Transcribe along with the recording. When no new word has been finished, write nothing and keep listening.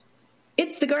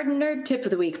It's the Garden Nerd Tip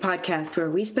of the Week podcast, where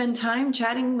we spend time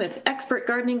chatting with expert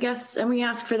gardening guests and we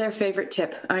ask for their favorite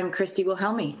tip. I'm Christy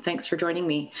Wilhelmi. Thanks for joining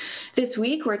me. This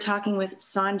week, we're talking with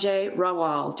Sanjay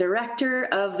Rawal, director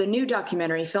of the new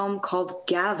documentary film called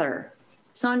Gather.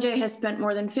 Sanjay has spent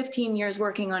more than 15 years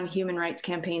working on human rights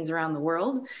campaigns around the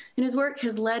world, and his work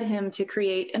has led him to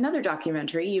create another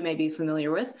documentary you may be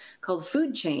familiar with called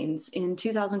Food Chains in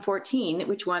 2014,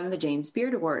 which won the James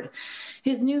Beard Award.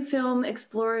 His new film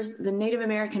explores the Native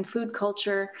American food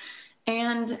culture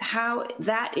and how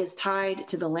that is tied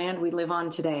to the land we live on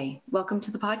today. Welcome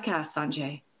to the podcast,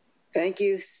 Sanjay. Thank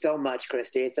you so much,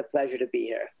 Christy. It's a pleasure to be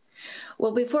here.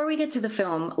 Well, before we get to the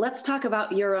film, let's talk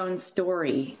about your own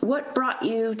story. What brought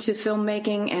you to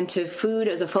filmmaking and to food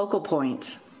as a focal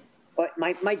point? Well,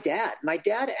 my dad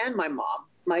and my mom.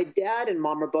 My dad and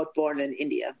mom were both born in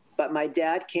India, but my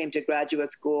dad came to graduate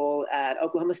school at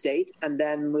Oklahoma State and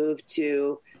then moved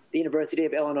to the University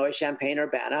of Illinois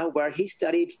Champaign-Urbana, where he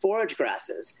studied forage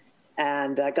grasses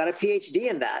and got a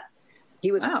PhD in that.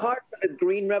 He was part of the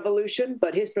Green Revolution,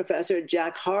 but his professor,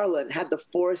 Jack Harlan, had the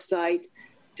foresight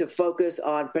to focus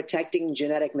on protecting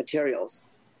genetic materials.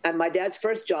 And my dad's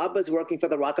first job was working for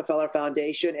the Rockefeller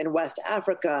Foundation in West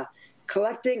Africa,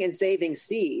 collecting and saving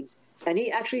seeds. And he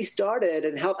actually started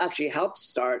and helped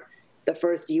start the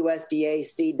first USDA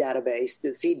seed database,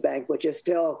 the seed bank, which is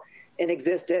still in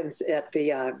existence at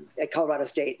Colorado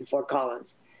State in Fort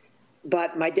Collins.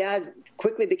 But my dad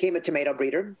quickly became a tomato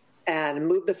breeder and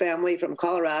moved the family from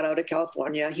Colorado to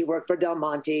California. He worked for Del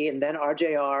Monte and then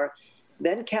RJR,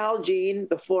 then Calgene,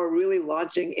 before really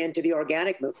launching into the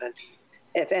organic movement.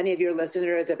 If any of your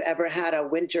listeners have ever had a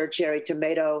winter cherry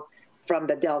tomato from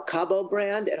the Del Cabo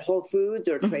brand at Whole Foods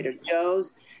or Trader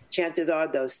Joe's, chances are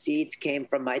those seeds came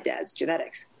from my dad's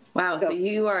genetics. Wow, so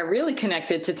you are really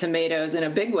connected to tomatoes in a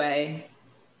big way.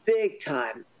 Big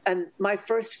time. And my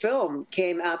first film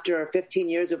came after 15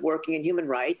 years of working in human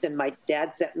rights, and my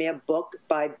dad sent me a book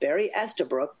by Barry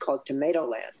Estabrook called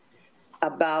Tomatoland,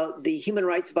 about the human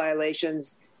rights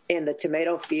violations in the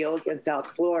tomato fields in South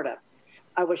Florida.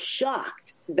 I was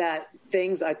shocked that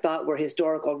things I thought were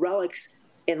historical relics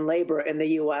in labor in the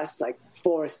U.S., like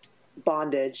forced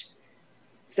bondage,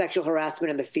 sexual harassment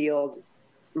in the field,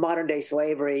 modern-day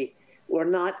slavery, were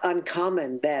not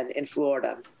uncommon then in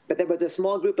Florida. But there was a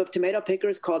small group of tomato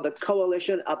pickers called the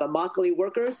Coalition of Immokalee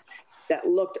Workers that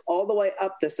looked all the way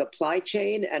up the supply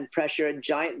chain and pressured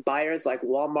giant buyers like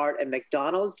Walmart and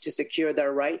McDonald's to secure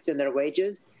their rights and their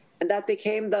wages. And that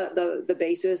became the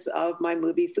basis of my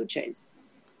movie, Food Chains.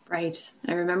 Right.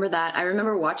 I remember that. I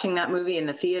remember watching that movie in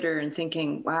the theater and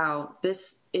thinking, wow,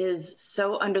 this is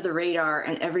so under the radar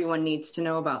and everyone needs to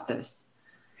know about this.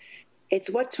 It's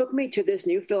what took me to this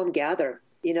new film, Gather.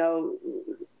 You know,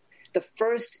 the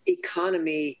first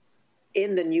economy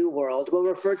in the New World, we'll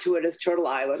refer to it as Turtle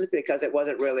Island because it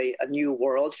wasn't really a new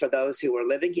world for those who were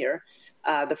living here.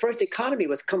 The first economy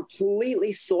was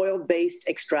completely soil-based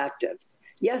extractive.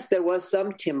 Yes, there was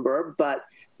some timber, but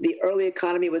the early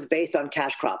economy was based on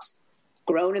cash crops,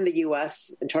 grown in the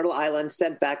U.S. and Turtle Island,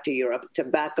 sent back to Europe,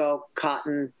 tobacco,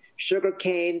 cotton,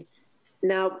 sugarcane.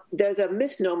 Now, there's a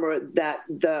misnomer that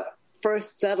the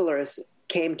first settlers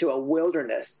came to a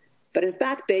wilderness. But in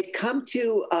fact, they'd come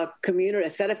to a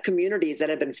set of communities that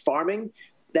had been farming,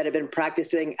 that had been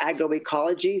practicing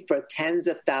agroecology for tens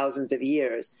of thousands of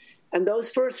years. And those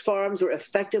first farms were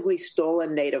effectively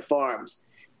stolen native farms.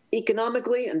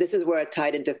 Economically, and this is where it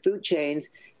tied into Food Chains,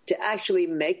 to actually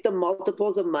make the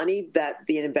multiples of money that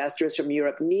the investors from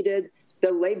Europe needed,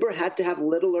 the labor had to have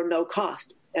little or no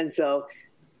cost. And so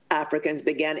Africans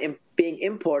began being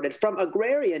imported from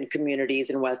agrarian communities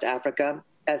in West Africa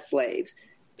as slaves.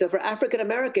 So for African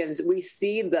Americans, we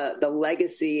see the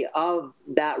legacy of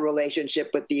that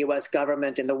relationship with the U.S.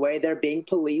 government in the way they're being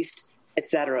policed, et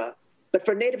cetera. But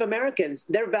for Native Americans,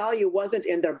 their value wasn't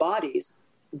in their bodies.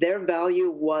 Their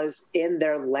value was in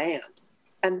their land.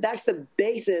 And that's the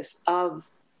basis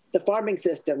of the farming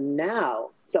system now.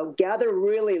 So Gather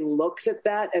really looks at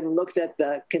that and looks at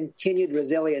the continued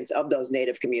resilience of those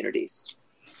Native communities.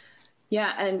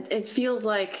 Yeah, and it feels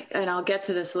like, and I'll get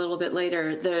to this a little bit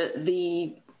later,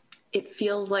 it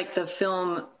feels like the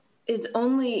film is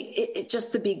only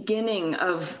just the beginning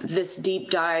of this deep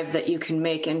dive that you can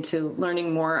make into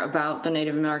learning more about the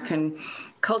Native American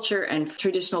culture and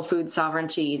traditional food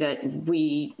sovereignty that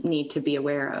we need to be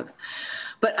aware of.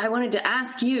 But I wanted to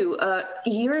ask you,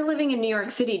 you're living in New York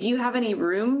City. Do you have any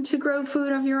room to grow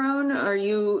food of your own?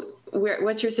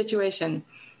 What's your situation?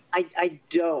 I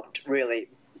don't really,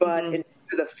 but in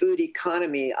the food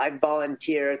economy, I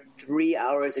volunteer 3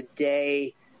 hours a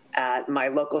day at my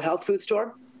local health food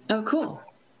store. Oh, cool.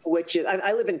 which is,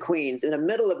 I live in Queens, in the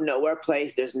middle of nowhere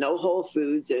place. There's no Whole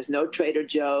Foods, there's no Trader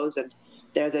Joe's, and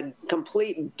there's a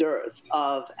complete dearth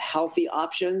of healthy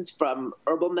options, from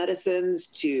herbal medicines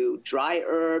to dry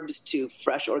herbs to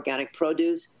fresh organic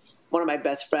produce. One of my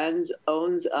best friends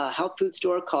owns a health food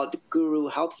store called Guru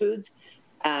Health Foods,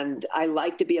 and I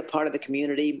like to be a part of the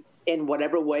community in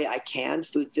whatever way I can,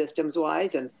 food systems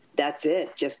wise, and that's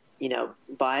it. Just,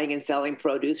 buying and selling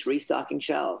produce, restocking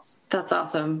shelves. That's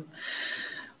awesome.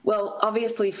 Well,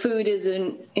 obviously, food is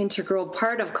an integral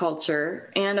part of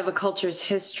culture and of a culture's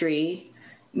history.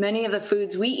 Many of the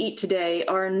foods we eat today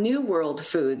are New World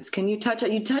foods. You touch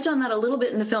on that a little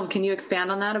bit in the film. Can you expand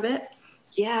on that a bit?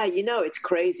 Yeah, it's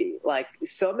crazy. Like,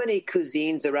 so many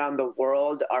cuisines around the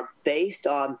world are based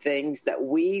on things that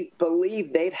we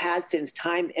believe they've had since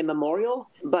time immemorial.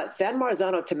 But San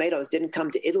Marzano tomatoes didn't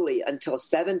come to Italy until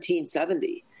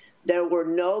 1770. There were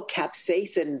no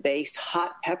capsaicin-based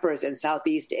hot peppers in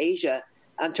Southeast Asia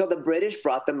until the British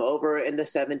brought them over in the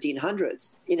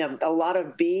 1700s. A lot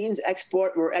of beans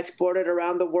were exported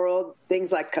around the world.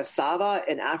 Things like cassava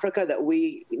in Africa that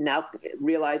we now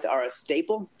realize are a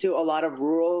staple to a lot of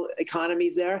rural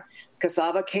economies there.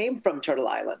 Cassava came from Turtle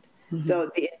Island. Mm-hmm.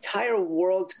 So the entire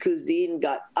world's cuisine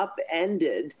got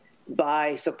upended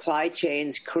by supply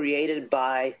chains created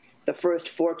by the first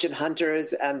fortune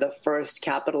hunters and the first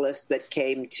capitalists that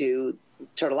came to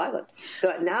Turtle Island.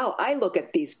 So now I look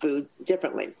at these foods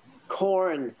differently.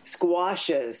 Corn,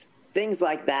 squashes, things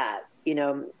like that.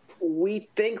 We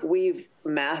think we've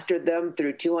mastered them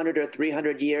through 200 or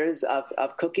 300 years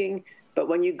of cooking. But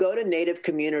when you go to native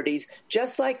communities,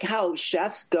 just like how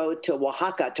chefs go to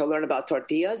Oaxaca to learn about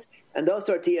tortillas, and those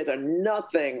tortillas are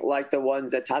nothing like the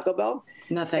ones at Taco Bell.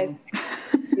 Nothing.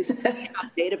 You see how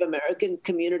Native American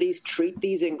communities treat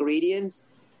these ingredients,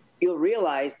 you'll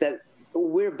realize that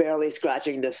we're barely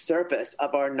scratching the surface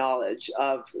of our knowledge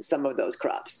of some of those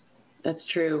crops. That's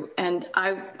true. And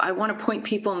I want to point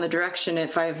people in the direction,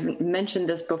 if I've mentioned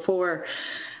this before,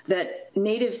 that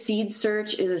Native Seed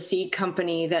Search is a seed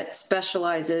company that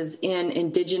specializes in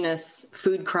indigenous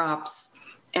food crops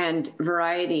and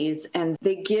varieties. And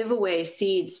they give away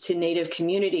seeds to Native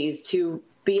communities to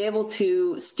be able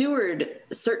to steward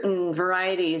certain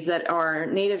varieties that are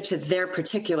native to their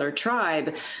particular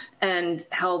tribe and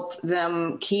help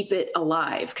them keep it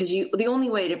alive. Because the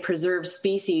only way to preserve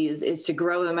species is to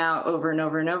grow them out over and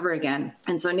over and over again.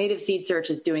 And so Native Seed Search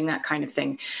is doing that kind of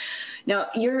thing. Now,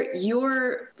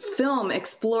 your film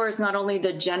explores not only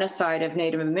the genocide of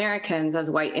Native Americans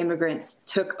as white immigrants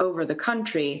took over the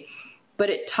country, but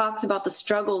it talks about the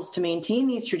struggles to maintain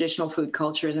these traditional food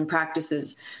cultures and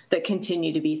practices that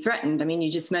continue to be threatened. I mean, you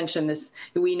just mentioned this.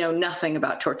 We know nothing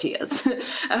about tortillas.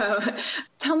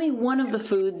 Tell me one of the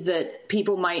foods that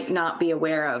people might not be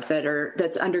aware of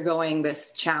that's undergoing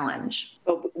this challenge.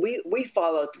 Well, we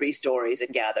follow three stories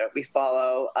in Gather. We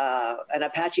follow an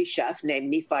Apache chef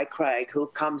named Nephi Craig, who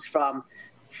comes from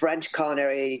French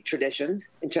culinary traditions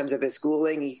in terms of his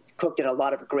schooling. He cooked in a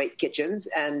lot of great kitchens.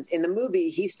 And in the movie,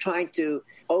 he's trying to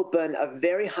open a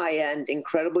very high-end,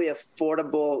 incredibly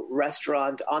affordable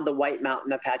restaurant on the White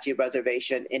Mountain Apache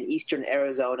Reservation in eastern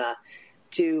Arizona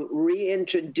to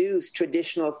reintroduce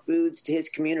traditional foods to his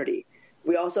community.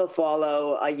 We also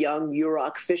follow a young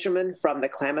Yurok fisherman from the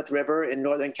Klamath River in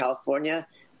Northern California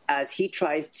as he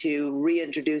tries to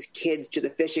reintroduce kids to the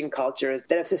fishing cultures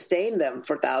that have sustained them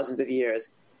for thousands of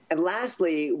years. And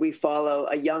lastly, we follow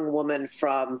a young woman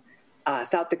from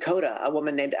South Dakota, a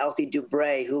woman named Elsie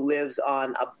Dubray, who lives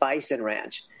on a bison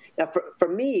ranch. Now, for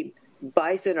me,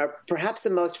 bison are perhaps the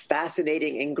most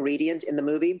fascinating ingredient in the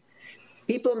movie.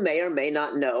 People may or may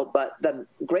not know, but the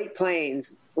Great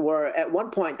Plains were at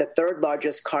one point the third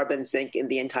largest carbon sink in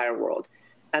the entire world.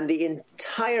 And the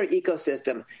entire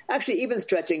ecosystem, actually even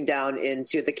stretching down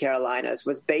into the Carolinas,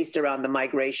 was based around the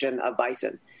migration of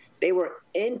bison. They were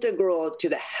integral to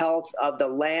the health of the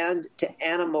land, to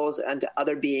animals, and to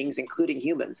other beings, including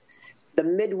humans. The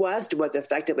Midwest was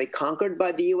effectively conquered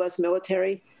by the U.S.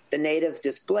 military, the natives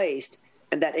displaced,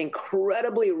 and that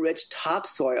incredibly rich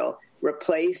topsoil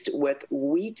replaced with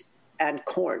wheat and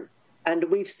corn.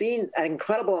 And we've seen an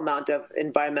incredible amount of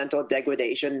environmental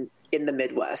degradation in the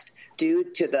Midwest due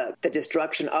to the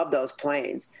destruction of those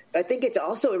plains. But I think it's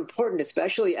also important,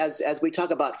 especially as we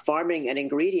talk about farming and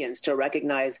ingredients, to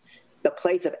recognize the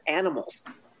place of animals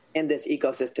in this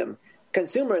ecosystem.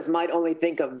 Consumers might only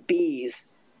think of bees,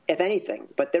 if anything,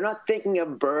 but they're not thinking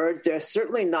of birds. They're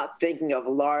certainly not thinking of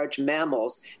large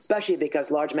mammals, especially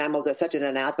because large mammals are such an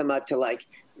anathema to like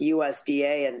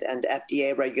USDA and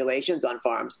FDA regulations on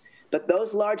farms. But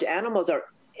those large animals are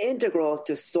integral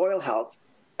to soil health.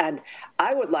 And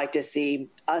I would like to see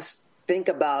us think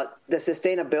about the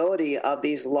sustainability of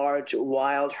these large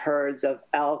wild herds of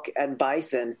elk and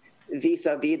bison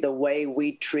vis-a-vis the way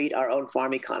we treat our own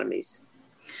farm economies.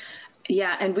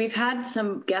 Yeah, and we've had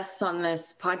some guests on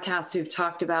this podcast who've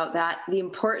talked about that, the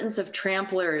importance of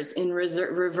tramplers in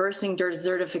reversing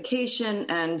desertification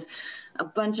and a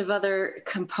bunch of other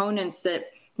components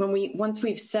that once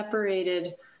we've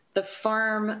separated the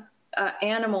farm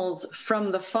animals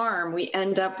from the farm, we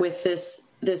end up with this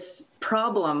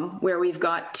problem where we've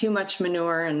got too much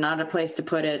manure and not a place to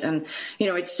put it. And,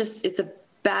 it's a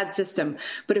bad system.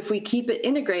 But if we keep it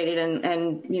integrated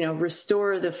and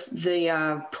restore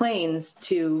the plains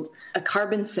to a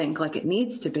carbon sink like it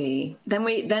needs to be, then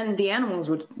the animals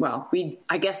would,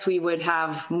 I guess we would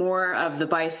have more of the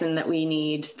bison that we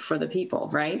need for the people,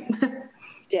 right?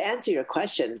 To answer your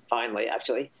question, finally,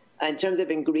 actually, in terms of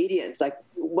ingredients, like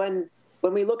when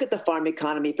we look at the farm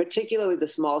economy, particularly the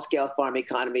small scale farm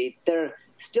economy, they're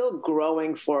still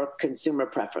growing for consumer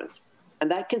preference.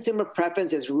 And that consumer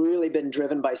preference has really been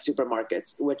driven by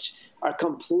supermarkets, which are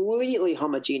completely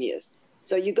homogeneous.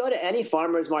 So you go to any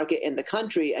farmer's market in the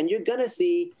country and you're going to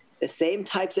see the same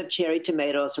types of cherry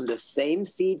tomatoes from the same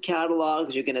seed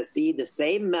catalogs. You're going to see the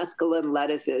same mesclun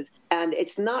lettuces. And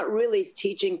it's not really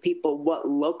teaching people what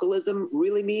localism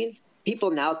really means.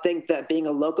 People now think that being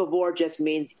a locavore just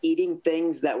means eating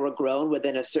things that were grown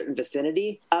within a certain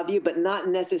vicinity of you, but not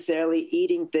necessarily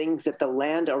eating things that the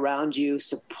land around you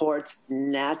supports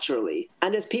naturally.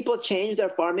 And as people change their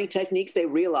farming techniques, they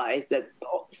realize that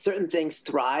certain things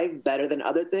thrive better than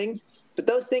other things. But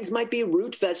those things might be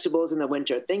root vegetables in the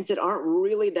winter, things that aren't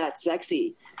really that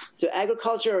sexy. So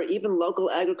agriculture, or even local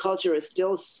agriculture, is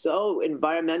still so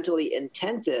environmentally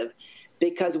intensive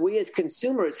because we as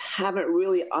consumers haven't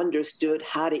really understood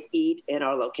how to eat in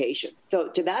our location. So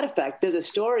to that effect, there's a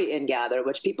story in Gather,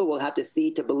 which people will have to see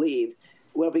to believe,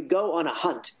 where we go on a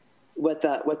hunt with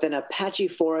an Apache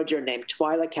forager named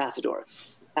Twyla Cazador.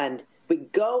 And we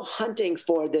go hunting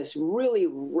for this really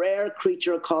rare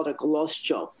creature called a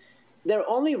gloscho. They're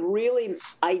only really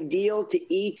ideal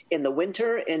to eat in the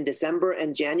winter, in December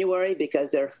and January,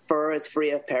 because their fur is free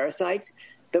of parasites.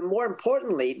 But more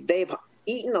importantly, they've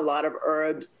eaten a lot of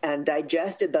herbs and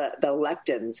digested the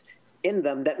lectins in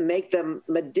them that make them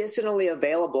medicinally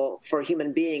available for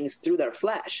human beings through their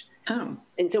flesh. Oh.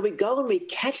 And so we go and we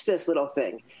catch this little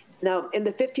thing. Now, in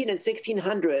the 15 and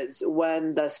 1600s,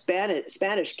 when the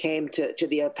Spanish came to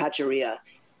the Apacheria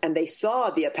and they saw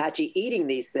the Apache eating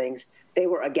these things, they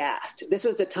were aghast. This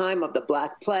was the time of the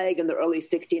Black Plague in the early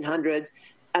 1600s,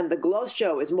 and the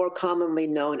gloscho is more commonly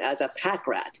known as a pack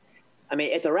rat. I mean,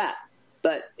 it's a rat,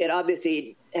 but it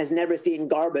obviously has never seen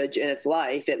garbage in its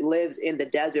life. It lives in the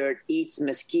desert, eats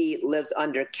mesquite, lives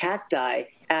under cacti,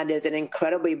 and is an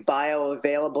incredibly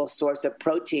bioavailable source of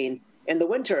protein in the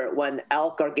winter when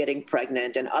elk are getting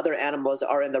pregnant and other animals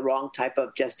are in the wrong type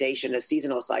of gestation, a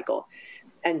seasonal cycle.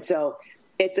 And so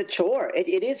it's a chore.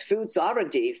 It is food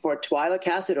sovereignty for Twyla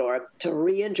Cazador to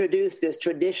reintroduce this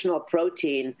traditional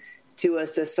protein to a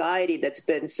society that's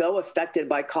been so affected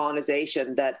by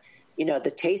colonization that,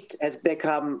 the taste has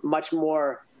become much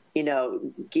more,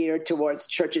 geared towards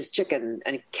Church's Chicken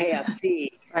and KFC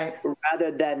right,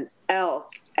 rather than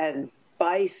elk and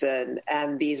bison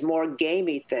and these more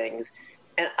gamey things.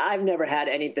 And I've never had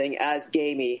anything as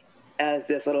gamey as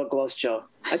this little gloscho.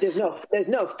 There's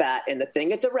no fat in the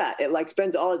thing. It's a rat. It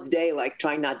spends all its day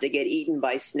trying not to get eaten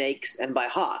by snakes and by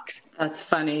hawks. That's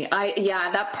funny.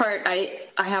 That part I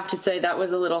have to say that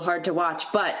was a little hard to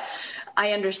watch, but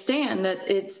I understand that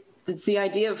it's the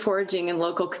idea of foraging in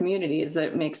local communities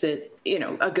that makes it,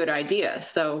 a good idea.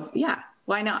 So yeah,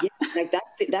 why not? Yeah,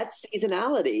 that's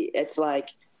seasonality. It's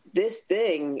this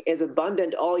thing is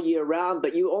abundant all year round,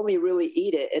 but you only really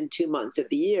eat it in 2 months of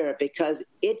the year because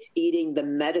it's eating the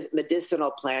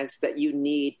medicinal plants that you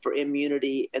need for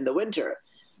immunity in the winter.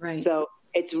 Right. So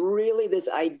it's really this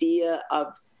idea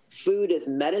of food as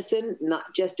medicine,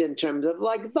 not just in terms of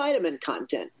vitamin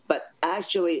content, but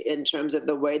actually in terms of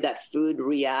the way that food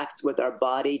reacts with our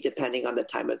body depending on the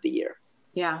time of the year.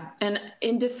 Yeah. And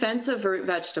in defense of root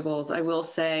vegetables, I will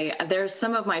say they're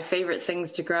some of my favorite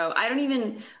things to grow. I don't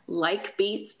even like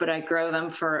beets, but I grow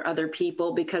them for other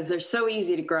people because they're so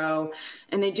easy to grow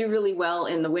and they do really well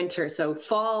in the winter. So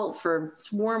fall for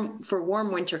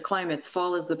warm winter climates,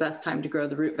 fall is the best time to grow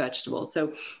the root vegetables.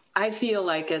 So I feel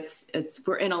like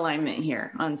we're in alignment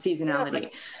here on seasonality. Yeah,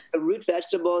 the root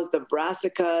vegetables, the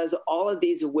brassicas, all of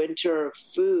these winter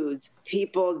foods,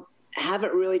 people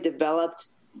haven't really developed.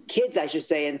 Kids, I should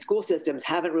say, in school systems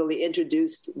haven't really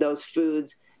introduced those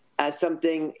foods as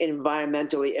something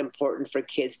environmentally important for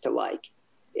kids to like.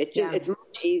 It's much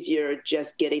easier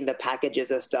just getting the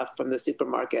packages of stuff from the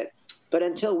supermarket. But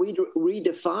until we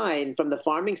redefine from the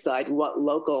farming side what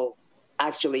local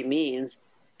actually means,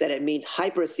 that it means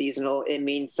hyper-seasonal, it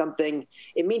means something,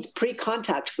 it means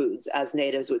pre-contact foods, as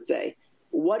natives would say.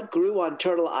 What grew on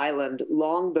Turtle Island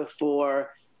long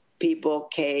before people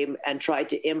came and tried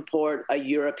to import a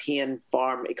European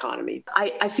farm economy?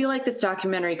 I feel like this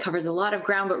documentary covers a lot of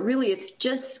ground, but really it's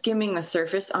just skimming the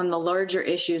surface on the larger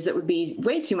issues that would be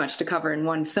way too much to cover in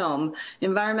one film.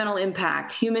 Environmental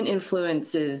impact, human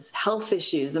influences, health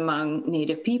issues among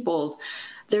Native peoples.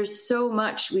 There's so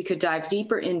much we could dive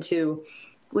deeper into.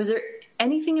 Was there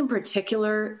anything in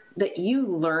particular that you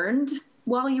learned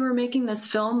while you were making this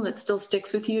film that still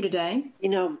sticks with you today? You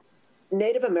know,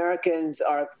 Native Americans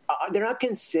they're not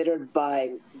considered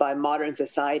by modern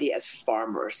society as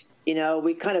farmers. You know,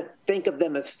 we kind of think of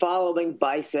them as following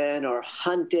bison or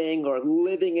hunting or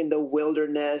living in the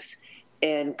wilderness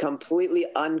in completely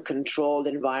uncontrolled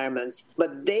environments.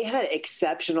 But they had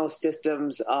exceptional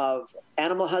systems of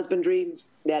animal husbandry.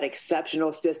 They had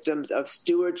exceptional systems of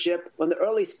stewardship. When the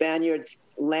early Spaniards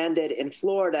landed in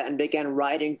Florida and began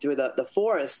riding through the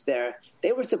forests there,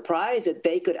 they were surprised that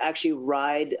they could actually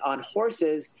ride on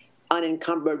horses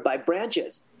unencumbered by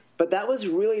branches. But that was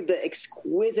really the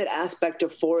exquisite aspect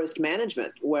of forest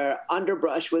management, where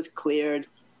underbrush was cleared,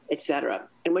 etc.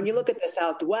 And when you look at the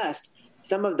Southwest,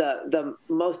 some of the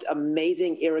most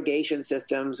amazing irrigation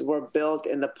systems were built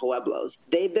in the Pueblos.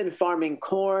 They've been farming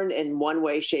corn in one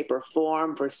way, shape, or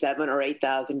form for 7,000 or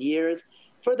 8,000 years.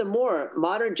 Furthermore,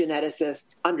 modern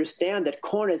geneticists understand that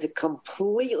corn is a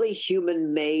completely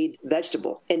human-made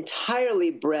vegetable,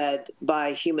 entirely bred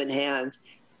by human hands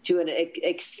to an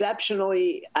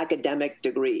exceptionally academic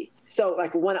degree. So,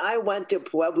 like, when I went to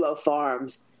Pueblo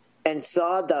farms and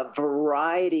saw the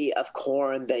variety of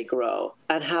corn they grow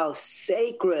and how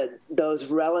sacred those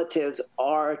relatives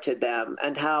are to them,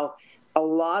 and how a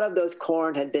lot of those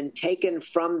corn had been taken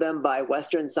from them by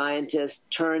Western scientists,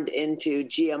 turned into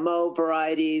GMO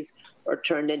varieties or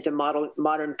turned into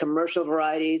modern commercial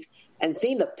varieties, and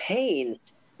seeing the pain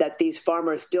that these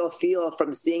farmers still feel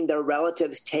from seeing their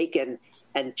relatives taken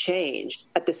and changed.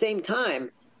 At the same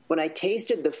time, when I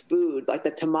tasted the food, like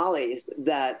the tamales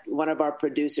that one of our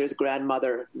producers'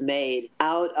 grandmother made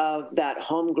out of that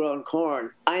homegrown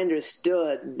corn, I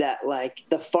understood that, like,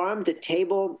 the farm to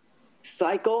table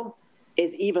cycle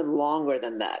is even longer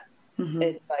than that. Mm-hmm.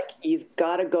 It's like you've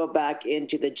got to go back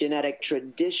into the genetic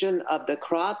tradition of the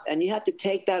crop, and you have to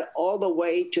take that all the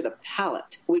way to the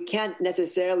palate. We can't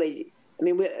necessarily, I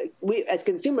mean, we as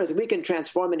consumers, we can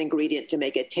transform an ingredient to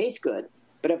make it taste good.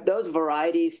 But if those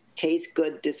varieties taste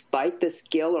good despite the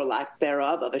skill or lack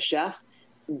thereof of a chef,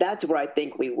 that's where I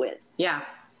think we win. Yeah,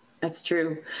 that's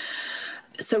true.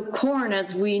 So corn,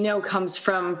 as we know, comes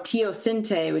from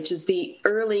teosinte, which is the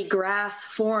early grass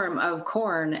form of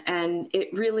corn, and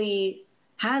it really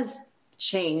has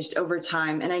changed over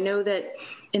time. And I know that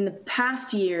in the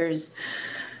past years,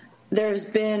 there's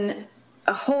been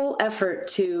a whole effort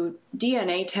to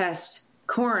DNA test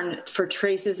corn for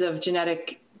traces of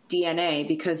genetic DNA,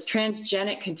 because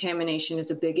transgenic contamination is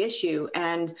a big issue.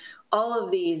 And all of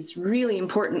these really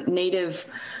important native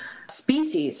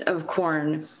species of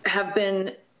corn have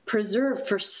been preserved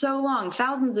for so long,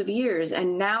 thousands of years,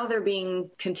 and now they're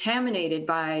being contaminated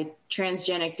by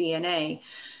transgenic DNA.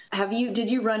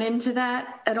 Did you run into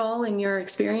that at all in your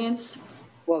experience?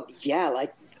 Well, yeah,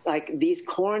 like these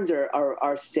corns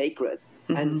are sacred.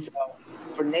 Mm-hmm. And so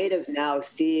for natives now,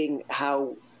 seeing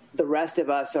how the rest of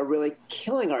us are really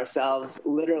killing ourselves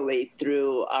literally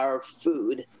through our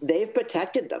food, they've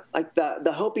protected them. Like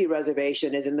the Hopi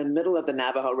Reservation is in the middle of the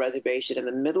Navajo Reservation, in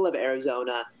the middle of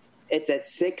Arizona. It's at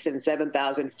 6,000 and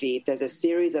 7,000 feet. There's a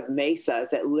series of mesas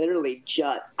that literally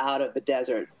jut out of the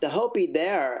desert. The Hopi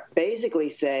there basically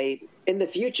say, in the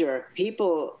future,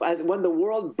 when the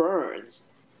world burns,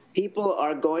 people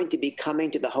are going to be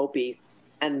coming to the Hopi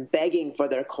and begging for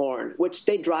their corn, which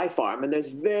they dry farm, and there's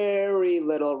very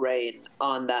little rain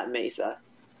on that mesa.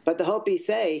 But the Hopi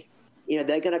say, they're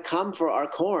going to come for our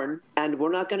corn, and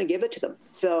we're not going to give it to them.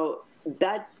 So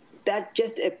that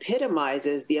just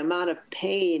epitomizes the amount of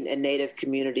pain in Native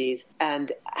communities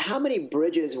and how many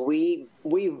bridges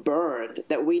we've burned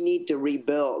that we need to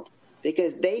rebuild,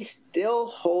 because they still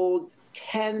hold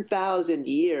 10,000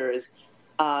 years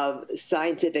of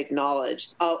scientific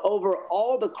knowledge over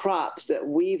all the crops that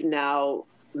we've now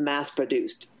mass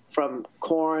produced, from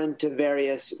corn to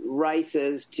various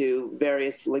rices to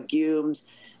various legumes.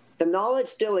 The knowledge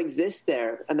still exists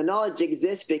there, and the knowledge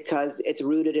exists because it's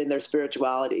rooted in their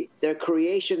spirituality. Their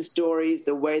creation stories,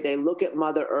 the way they look at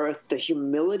Mother Earth, the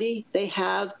humility they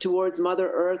have towards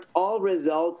Mother Earth, all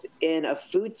results in a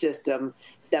food system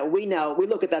that we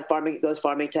look at those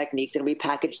farming techniques and we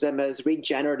package them as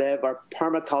regenerative or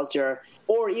permaculture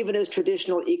or even as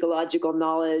traditional ecological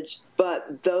knowledge,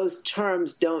 but those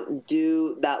terms don't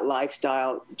do that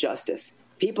lifestyle justice.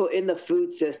 People in the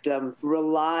food system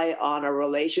rely on a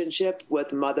relationship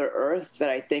with Mother Earth that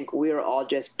I think we're all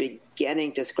just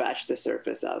beginning to scratch the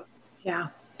surface of. Yeah,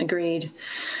 agreed.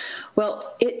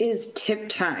 Well, it is tip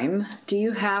time. Do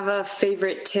you have a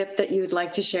favorite tip that you would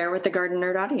like to share with the Garden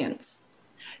Nerd audience?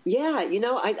 Yeah,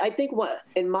 I think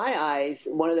in my eyes,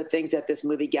 one of the things that this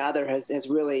movie Gather has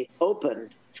really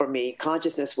opened for me,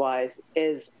 consciousness-wise,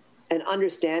 is an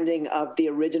understanding of the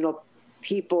original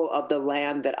people of the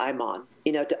land that I'm on.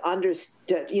 To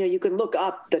understand, you can look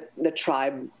up the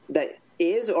tribe that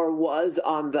is or was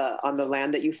on the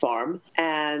land that you farm,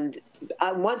 and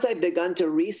once I've begun to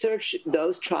research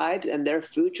those tribes and their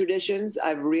food traditions,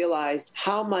 I've realized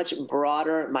how much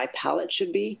broader my palate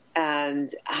should be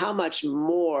and how much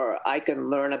more I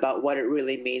can learn about what it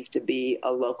really means to be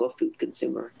a local food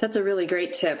consumer. That's a really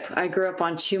great tip. I grew up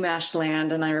on Chumash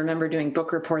land and I remember doing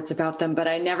book reports about them, but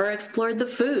I never explored the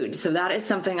food. So that is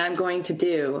something I'm going to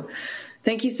do.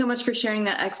 Thank you so much for sharing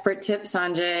that expert tip,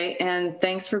 Sanjay, and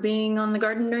thanks for being on the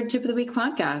Garden Nerd Tip of the Week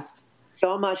podcast.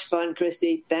 So much fun,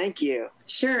 Christy. Thank you.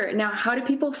 Sure. Now, how do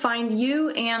people find you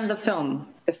and the film?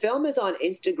 The film is on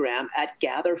Instagram at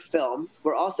Gather Film.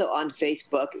 We're also on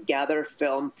Facebook, Gather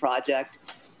Film Project.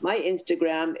 My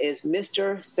Instagram is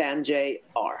Mr. Sanjay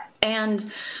R.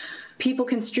 And people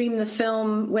can stream the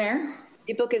film where?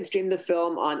 People can stream the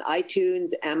film on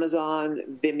iTunes, Amazon,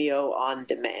 Vimeo on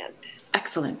demand.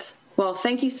 Excellent. Well,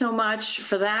 thank you so much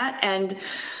for that. And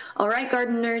all right,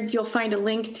 Garden Nerds, you'll find a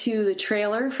link to the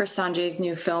trailer for Sanjay's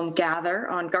new film, Gather,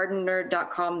 on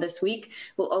gardennerd.com this week.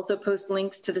 We'll also post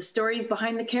links to the stories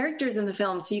behind the characters in the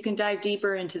film so you can dive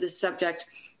deeper into this subject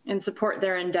and support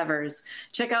their endeavors.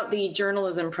 Check out the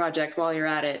Journalism Project while you're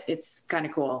at it. It's kind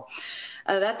of cool.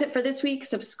 That's it for this week.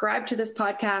 Subscribe to this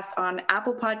podcast on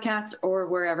Apple Podcasts or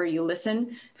wherever you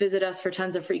listen. Visit us for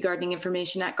tons of free gardening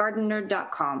information at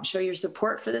gardennerd.com. Show your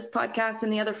support for this podcast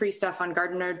and the other free stuff on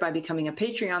Garden Nerd by becoming a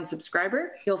Patreon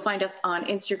subscriber. You'll find us on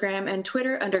Instagram and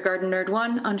Twitter under Garden Nerd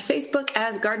 1, on Facebook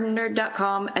as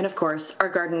gardennerd.com, and of course, our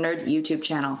Garden Nerd YouTube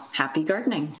channel. Happy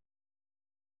gardening.